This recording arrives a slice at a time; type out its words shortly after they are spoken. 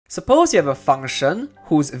Suppose you have a function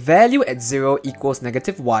whose value at 0 equals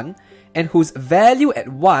 -1 and whose value at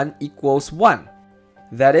 1 equals 1.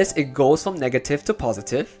 That is, it goes from negative to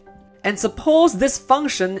positive. And suppose this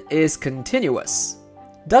function is continuous.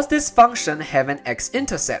 Does this function have an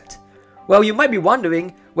x-intercept? Well, you might be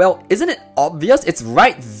wondering, well, isn't it obvious? It's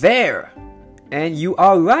right there. And you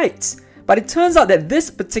are right. But it turns out that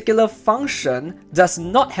this particular function does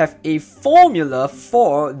not have a formula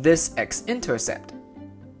for this x-intercept.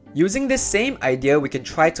 Using this same idea, we can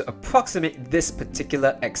try to approximate this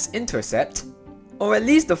particular x-intercept, or at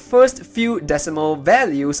least the first few decimal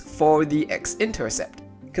values for the x-intercept.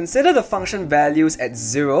 Consider the function values at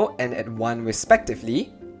 0 and at 1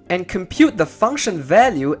 respectively, and compute the function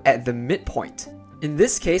value at the midpoint. In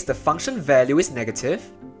this case, the function value is negative,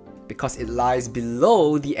 because it lies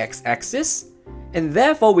below the x-axis, and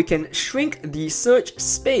therefore we can shrink the search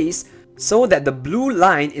space so that the blue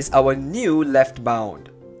line is our new left bound.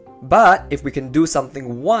 But if we can do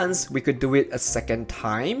something once, we could do it a second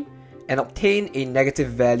time and obtain a negative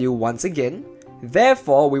value once again.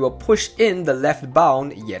 Therefore, we will push in the left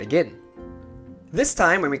bound yet again. This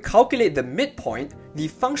time, when we calculate the midpoint, the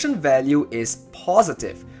function value is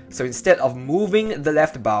positive. So instead of moving the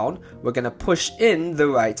left bound, we're going to push in the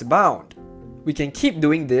right bound. We can keep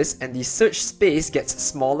doing this and the search space gets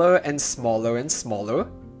smaller and smaller and smaller.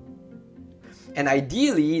 And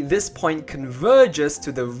ideally, this point converges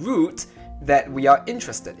to the root that we are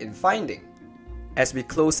interested in finding. As we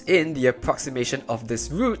close in, the approximation of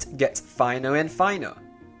this root gets finer and finer.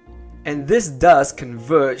 And this does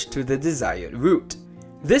converge to the desired root.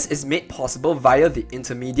 This is made possible via the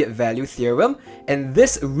intermediate value theorem, and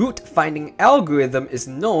this root finding algorithm is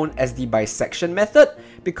known as the bisection method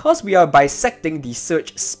because we are bisecting the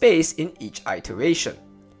search space in each iteration.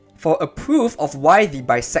 For a proof of why the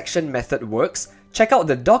bisection method works, check out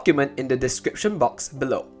the document in the description box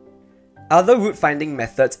below. Other root finding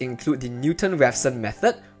methods include the Newton-Raphson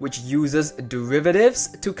method, which uses derivatives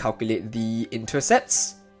to calculate the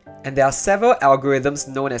intercepts. And there are several algorithms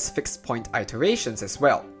known as fixed point iterations as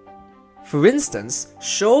well. For instance,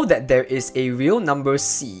 show that there is a real number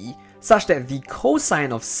c such that the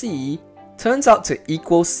cosine of c turns out to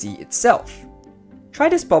equal c itself. Try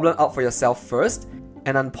this problem out for yourself first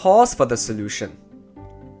and unpause for the solution.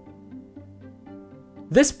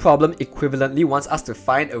 This problem equivalently wants us to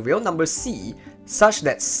find a real number c such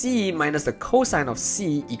that c minus the cosine of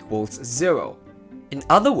c equals 0. In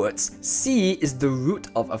other words, c is the root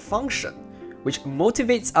of a function, which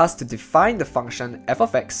motivates us to define the function f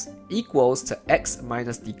of x equals to x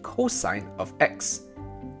minus the cosine of x.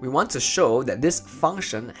 We want to show that this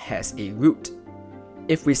function has a root.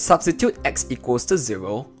 If we substitute x equals to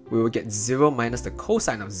 0, we will get 0 minus the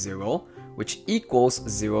cosine of 0, which equals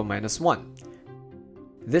 0 minus 1.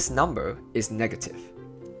 This number is negative.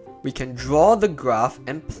 We can draw the graph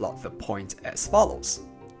and plot the point as follows.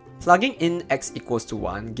 Plugging in x equals to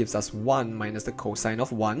 1 gives us 1 minus the cosine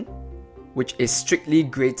of 1, which is strictly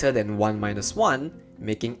greater than 1 minus 1,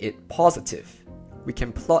 making it positive. We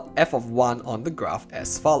can plot f of 1 on the graph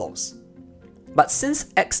as follows. But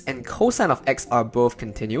since x and cosine of x are both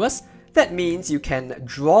continuous, that means you can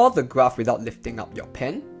draw the graph without lifting up your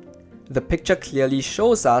pen. The picture clearly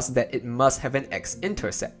shows us that it must have an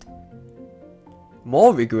x-intercept.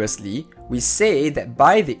 More rigorously, we say that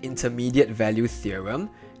by the intermediate value theorem,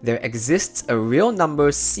 there exists a real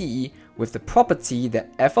number c with the property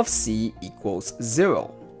that f of c equals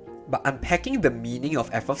 0. By unpacking the meaning of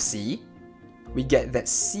f of c, we get that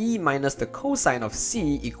c minus the cosine of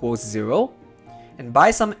c equals 0, and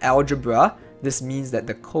by some algebra, this means that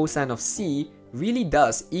the cosine of c really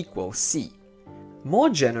does equal c. More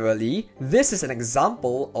generally, this is an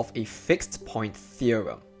example of a fixed point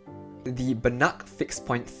theorem. The Banach fixed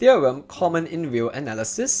point theorem, common in real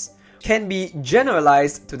analysis, can be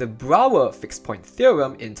generalized to the Brouwer fixed point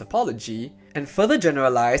theorem in topology, and further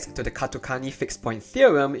generalized to the Katukani fixed point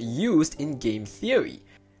theorem used in game theory,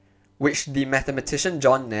 which the mathematician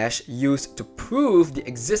John Nash used to prove the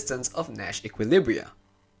existence of Nash equilibria.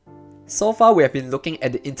 So far, we have been looking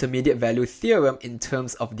at the intermediate value theorem in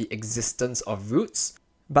terms of the existence of roots,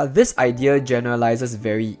 but this idea generalizes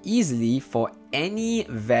very easily for any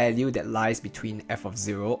value that lies between f of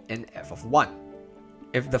 0 and f of 1.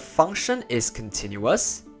 If the function is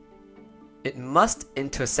continuous, it must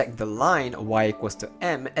intersect the line y equals to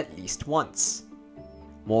m at least once.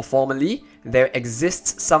 More formally, there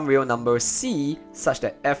exists some real number c such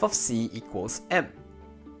that f of c equals m.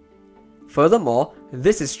 Furthermore,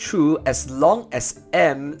 this is true as long as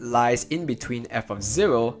m lies in between f of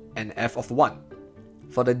 0 and f of 1.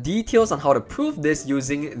 For the details on how to prove this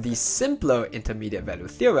using the simpler intermediate value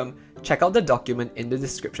theorem, check out the document in the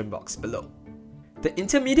description box below. The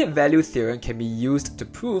intermediate value theorem can be used to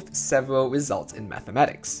prove several results in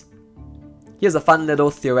mathematics. Here's a fun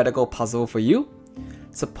little theoretical puzzle for you.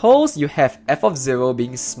 Suppose you have f of 0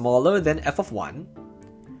 being smaller than f of 1.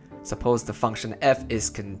 Suppose the function f is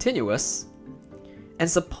continuous. And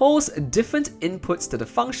suppose different inputs to the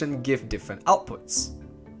function give different outputs.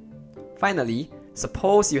 Finally,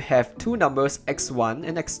 suppose you have two numbers x1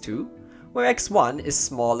 and x2, where x1 is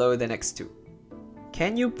smaller than x2.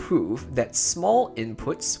 Can you prove that small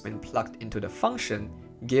inputs when plugged into the function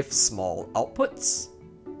give small outputs?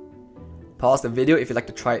 Pause the video if you'd like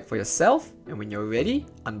to try it for yourself, and when you're ready,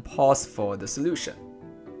 unpause for the solution.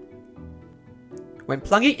 When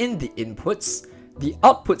plugging in the inputs, the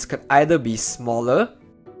outputs could either be smaller,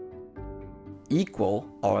 equal,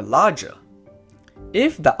 or larger.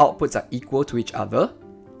 If the outputs are equal to each other,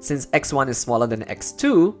 since x1 is smaller than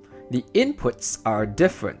x2, the inputs are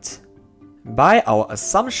different. By our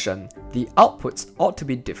assumption, the outputs ought to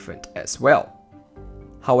be different as well.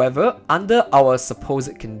 However, under our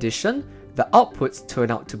supposed condition, the outputs turn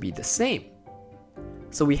out to be the same.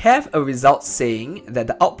 So we have a result saying that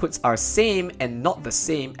the outputs are same and not the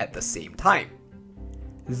same at the same time.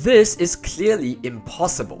 This is clearly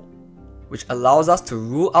impossible, which allows us to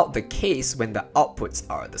rule out the case when the outputs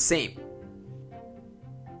are the same.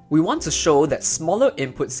 We want to show that smaller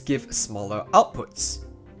inputs give smaller outputs.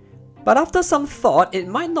 But after some thought, it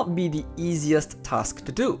might not be the easiest task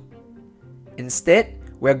to do. Instead,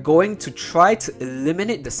 we're going to try to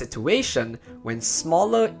eliminate the situation when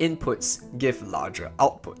smaller inputs give larger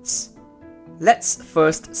outputs. Let's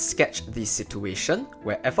first sketch the situation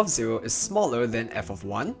where f of 0 is smaller than f of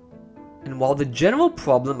 1. And while the general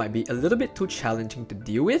problem might be a little bit too challenging to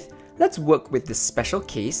deal with, let's work with this special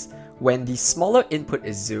case when the smaller input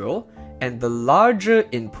is 0 and the larger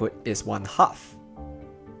input is 1/2.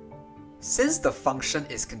 Since the function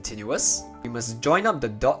is continuous, we must join up the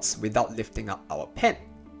dots without lifting up our pen.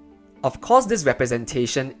 Of course, this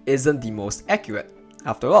representation isn't the most accurate.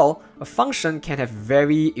 After all, a function can have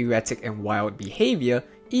very erratic and wild behavior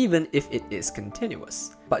even if it is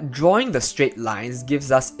continuous. But drawing the straight lines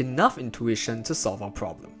gives us enough intuition to solve our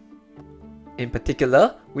problem. In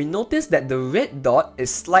particular, we notice that the red dot is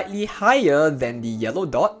slightly higher than the yellow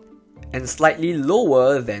dot and slightly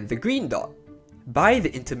lower than the green dot. By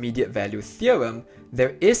the intermediate value theorem,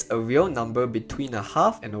 there is a real number between a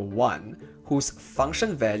half and a 1 whose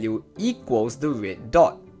function value equals the red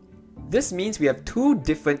dot. This means we have two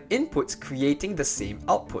different inputs creating the same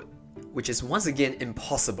output, which is once again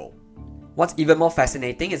impossible. What's even more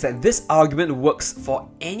fascinating is that this argument works for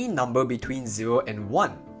any number between 0 and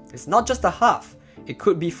 1. It's not just a half, it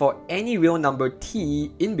could be for any real number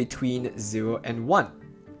t in between 0 and 1.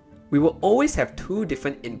 We will always have two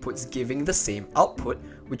different inputs giving the same output,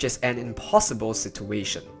 which is an impossible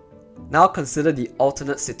situation. Now consider the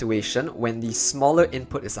alternate situation when the smaller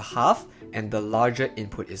input is a half and the larger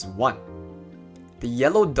input is 1. The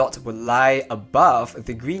yellow dot will lie above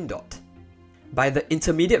the green dot. By the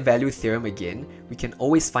intermediate value theorem again, we can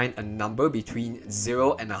always find a number between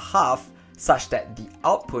 0 and a half such that the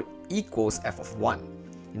output equals f of 1.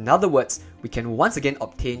 In other words, we can once again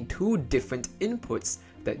obtain two different inputs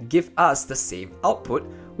that give us the same output,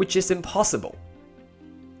 which is impossible.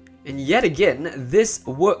 And yet again, this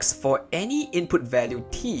works for any input value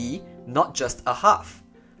t, not just a half.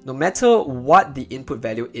 No matter what the input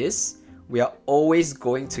value is, we are always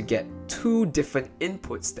going to get two different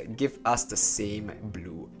inputs that give us the same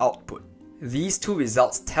blue output. These two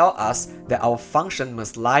results tell us that our function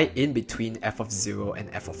must lie in between f of 0 and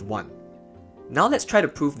f of 1. Now let's try to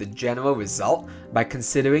prove the general result by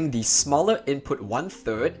considering the smaller input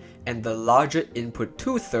 1/3 and the larger input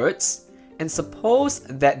 2/3, and suppose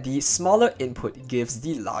that the smaller input gives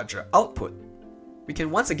the larger output. We can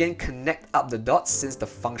once again connect up the dots since the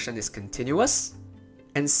function is continuous,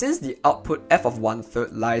 and since the output f of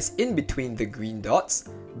 1/3 lies in between the green dots,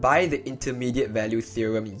 by the intermediate value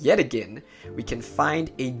theorem yet again, we can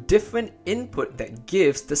find a different input that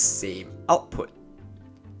gives the same output.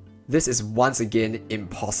 This is once again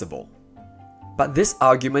impossible. But this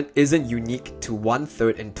argument isn't unique to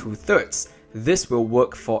 1/3 and 2/3. This will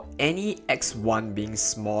work for any x1 being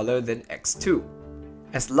smaller than x2.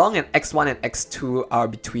 As long as x1 and x2 are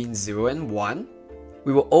between 0 and 1,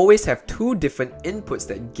 we will always have two different inputs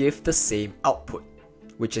that give the same output,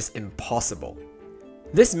 which is impossible.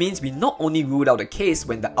 This means we not only ruled out the case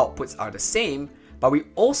when the outputs are the same, but we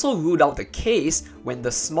also ruled out the case when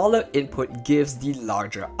the smaller input gives the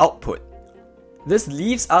larger output. This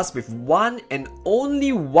leaves us with one and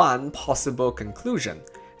only one possible conclusion.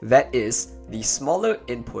 That is, the smaller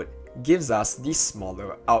input gives us the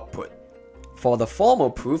smaller output. For the formal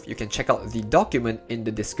proof, you can check out the document in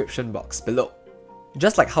the description box below.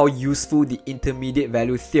 Just like how useful the intermediate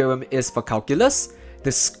value theorem is for calculus,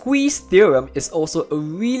 the squeeze theorem is also a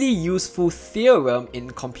really useful theorem in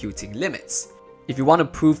computing limits. If you want to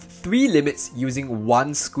prove 3 limits using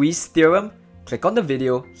one squeeze theorem, click on the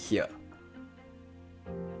video here.